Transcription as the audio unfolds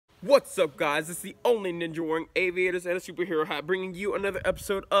What's up, guys? It's the only ninja wearing aviators and a superhero hat, bringing you another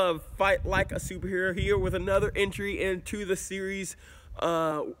episode of Fight Like a Superhero, here with another entry into the series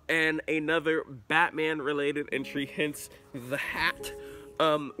and another Batman related entry, hence the hat.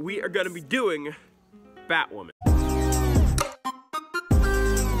 We are going to be doing Batwoman.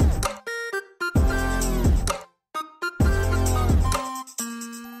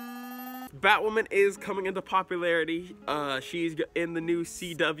 Batwoman is coming into popularity. She's in the new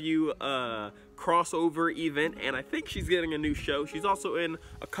CW crossover event, and I think she's getting a new show. She's also in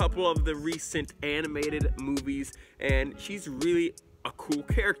a couple of the recent animated movies, and she's really a cool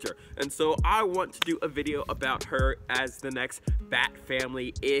character. And so I want to do a video about her as the next Bat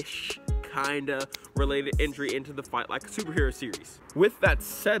Family-ish kinda related entry into the Fight Like a Superhero series. With that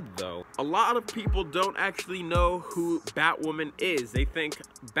said though, a lot of people don't actually know who Batwoman is. They think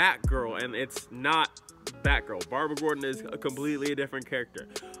Batgirl, and it's not Batgirl. Barbara Gordon is a completely different character.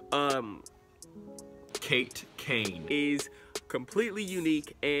 Kate Kane is completely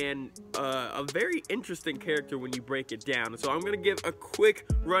unique and a very interesting character when you break it down. So I'm gonna give a quick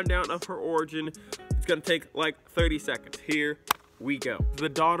rundown of her origin. It's gonna take like 30 seconds. Here we go. The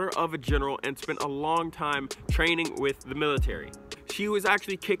daughter of a general and spent a long time training with the military. She was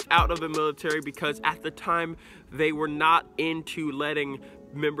actually kicked out of the military because at the time they were not into letting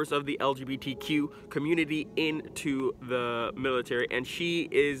members of the LGBTQ community into the military, and she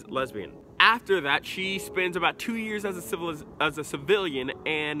is lesbian. After that, she spends about 2 years as a civilian,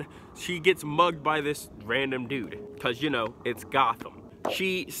 and she gets mugged by this random dude, because, you know, it's Gotham.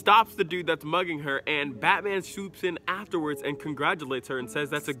 She stops the dude that's mugging her, and Batman swoops in afterwards and congratulates her and says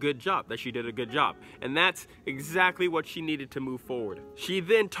that's a good job, that she did a good job. And that's exactly what she needed to move forward. She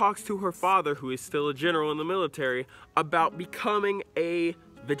then talks to her father, who is still a general in the military, about becoming a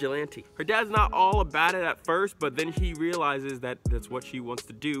vigilante. Her dad's not all about it at first, but then he realizes that that's what she wants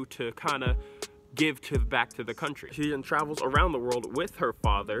to do to kind of give back to the country. She then travels around the world with her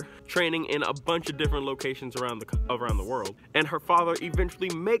father, training in a bunch of different locations around the world, and her father eventually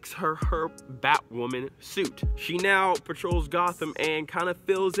makes her Batwoman suit. She now patrols Gotham and kind of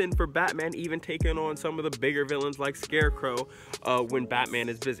fills in for Batman, even taking on some of the bigger villains like Scarecrow when Batman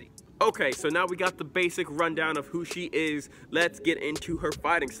is busy. Okay, so now we got the basic rundown of who she is. Let's get into her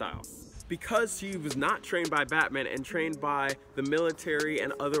fighting style. Because she was not trained by Batman and trained by the military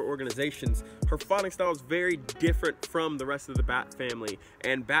and other organizations, her fighting style is very different from the rest of the Bat family,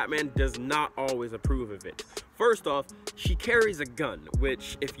 and Batman does not always approve of it. First off, she carries a gun,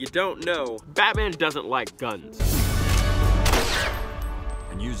 which, if you don't know, Batman doesn't like guns.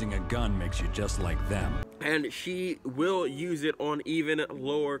 And using a gun makes you just like them. And she will use it on even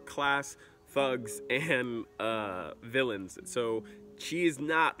lower class thugs and villains. So she is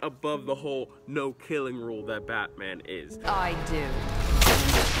not above the whole no killing rule that Batman is. I do.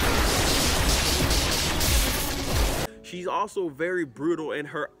 She's also very brutal in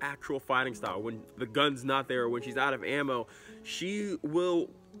her actual fighting style. When the gun's not there or when she's out of ammo, she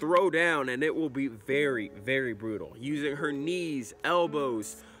will throw down, and it will be very, very brutal. Using her knees,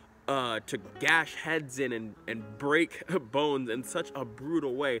 elbows, to gash heads in and break bones in such a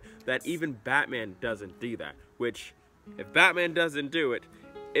brutal way that even Batman doesn't do that. Which, if Batman doesn't do it,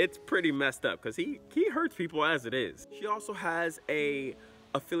 it's pretty messed up, because he hurts people as it is. She also has a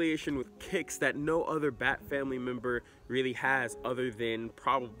affiliation with kicks that no other Bat family member really has, other than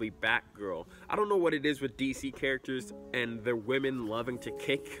probably Batgirl. I don't know what it is with DC characters and their women loving to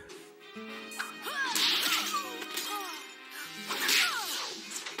kick.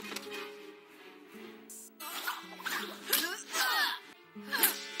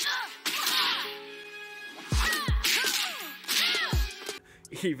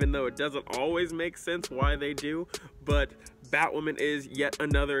 Even though it doesn't always make sense why they do, but Batwoman is yet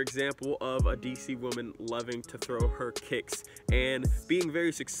another example of a DC woman loving to throw her kicks and being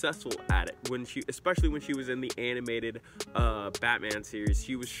very successful at it. Especially when she was in the animated Batman series,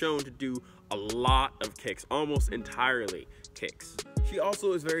 she was shown to do a lot of kicks, almost entirely kicks. She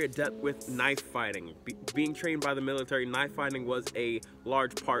also is very adept with knife fighting. Being trained by the military, knife fighting was a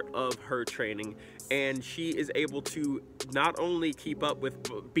large part of her training, and she is able to not only keep up with,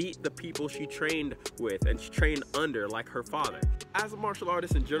 but beat the people she trained with and she trained under, like her father. As a martial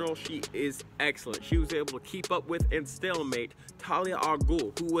artist in general, she is excellent. She was able to keep up with and stalemate Talia al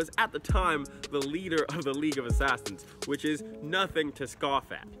Ghul, who was at the time the leader of the League of Assassins, which is nothing to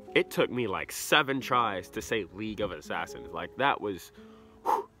scoff at. It took me like 7 tries to say League of Assassins. Like, that was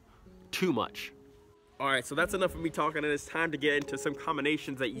too much. Alright, so that's enough of me talking, and it's time to get into some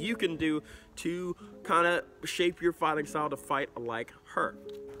combinations that you can do to kind of shape your fighting style to fight like her.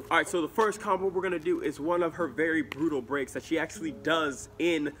 Alright, so the first combo we're going to do is one of her very brutal breaks that she actually does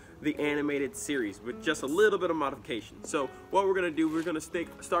in the animated series with just a little bit of modification. So what we're going to do, we're going to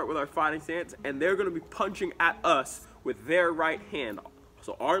start with our fighting stance, and they're going to be punching at us with their right hand.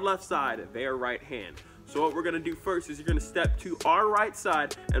 So our left side, their right hand. So what we're going to do first is you're going to step to our right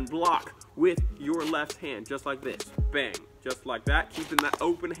side and block with your left hand, just like this. Bang. Just like that, keeping that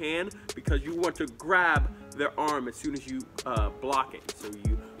open hand because you want to grab their arm as soon as you block it. So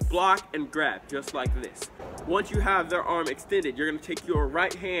you block and grab, just like this. Once you have their arm extended, you're going to take your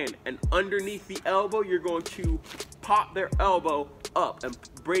right hand and underneath the elbow, you're going to pop their elbow up and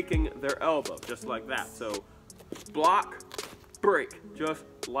breaking their elbow, just like that. So block, break, just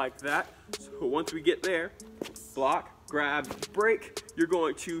like that. So once we get there, block, grab, break, you're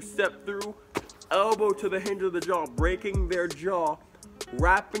going to step through, elbow to the hinge of the jaw, breaking their jaw,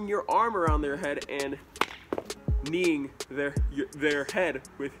 wrapping your arm around their head and kneeing their head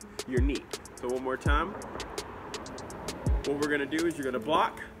with your knee. So one more time. What we're gonna do is you're gonna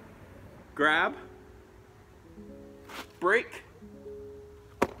block, grab, break,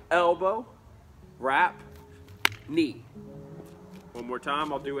 elbow, wrap, knee. One more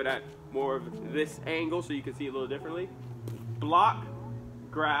time. I'll do it at more of this angle so you can see a little differently. Block,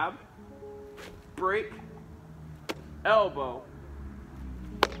 grab, break, elbow,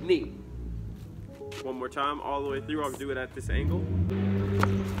 knee. One more time, all the way through. I'll do it at this angle.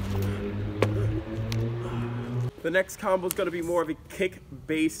 The next combo is going to be more of a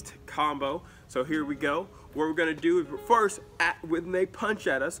kick-based combo. So here we go. What we're going to do is first, when they punch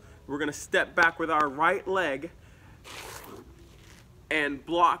at us, we're going to step back with our right leg and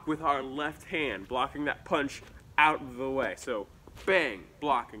block with our left hand, blocking that punch out of the way. So bang,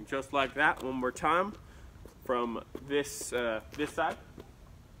 blocking just like that. One more time from this side.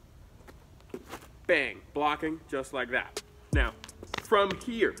 Bang, blocking just like that. Now, from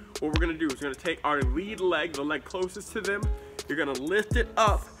here, what we're gonna do is we're gonna take our lead leg, the leg closest to them, you're gonna lift it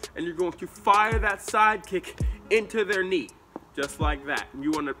up and you're going to fire that side kick into their knee, just like that.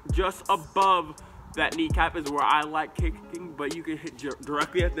 You wanna, just above that kneecap is where I like kicking, but you can hit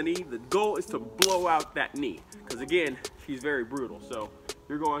directly at the knee. The goal is to blow out that knee, because again, she's very brutal. So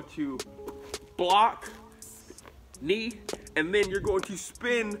you're going to block, knee, and then you're going to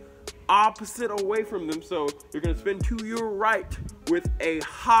spin opposite away from them. So you're going to spin to your right with a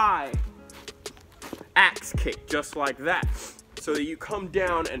high axe kick, just like that. So that you come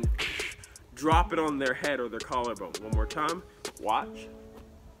down and drop it on their head or their collarbone. One more time. Watch.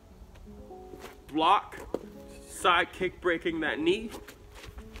 Block, side kick, breaking that knee,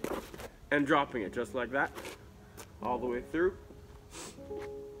 and dropping it just like that, all the way through.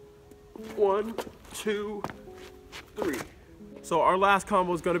 1, 2, 3. So our last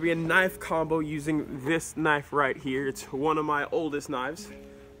combo is going to be a knife combo using this knife right here. It's one of my oldest knives.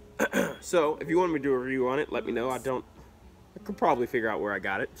 So if you want me to do a review on it, let me know. I could probably figure out where I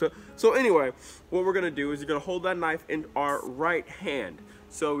got it. So anyway, what we're going to do is you're going to hold that knife in our right hand.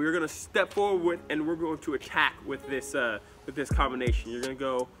 So you're going to step forward and we're going to attack with this combination. You're going to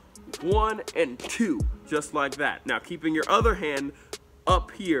go 1 and 2, just like that. Now keeping your other hand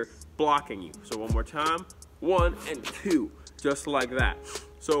up here, blocking you. So one more time, 1 and 2, just like that.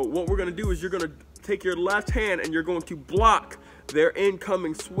 So what we're going to do is you're going to take your left hand and you're going to block their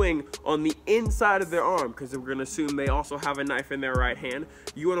incoming swing on the inside of their arm, because we're going to assume they also have a knife in their right hand.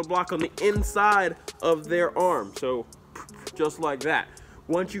 You want to block on the inside of their arm, so just like that.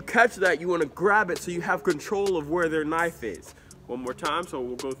 Once you catch that, you want to grab it so you have control of where their knife is. One more time, so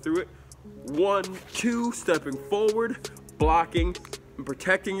we'll go through it. 1, 2, stepping forward, blocking and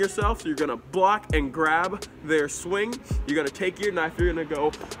protecting yourself. So you're going to block and grab their swing. You're going to take your knife, you're going to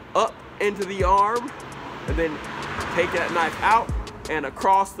go up into the arm, and then take that knife out and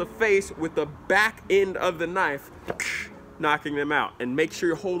across the face with the back end of the knife, knocking them out. And make sure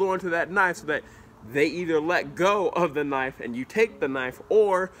you hold on to that knife so that they either let go of the knife and you take the knife,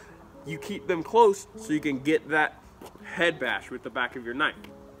 or you keep them close so you can get that head bash with the back of your knife.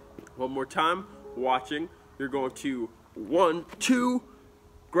 One more time, watching, you're going to 1, 2,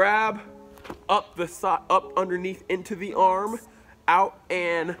 grab, up the side, up underneath into the arm, out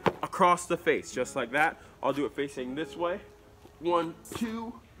and across the face, just like that. I'll do it facing this way. 1,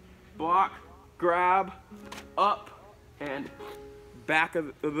 2, block, grab, up, and back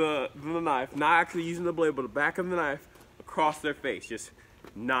of the knife, not actually using the blade, but the back of the knife across their face, just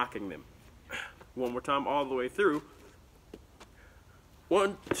knocking them. One more time, all the way through.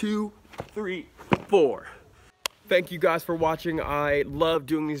 1, 2, 3, 4. thank you guys for watching. I love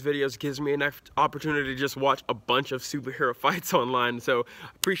doing these videos. It gives me an opportunity to just watch a bunch of superhero fights online. So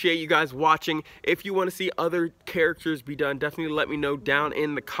appreciate you guys watching. If you want to see other characters be done, definitely let me know down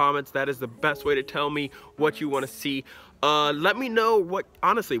in the comments. That is the best way to tell me what you want to see. Let me know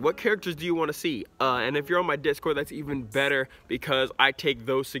honestly, what characters do you want to see? And if you're on my Discord, that's even better because I take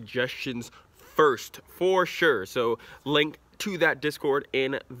those suggestions first for sure. So link to that Discord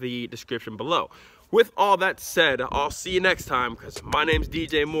in the description below. With all that said, I'll see you next time because my name's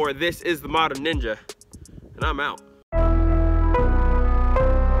DJ Moore. This is the Modern Ninja, and I'm out.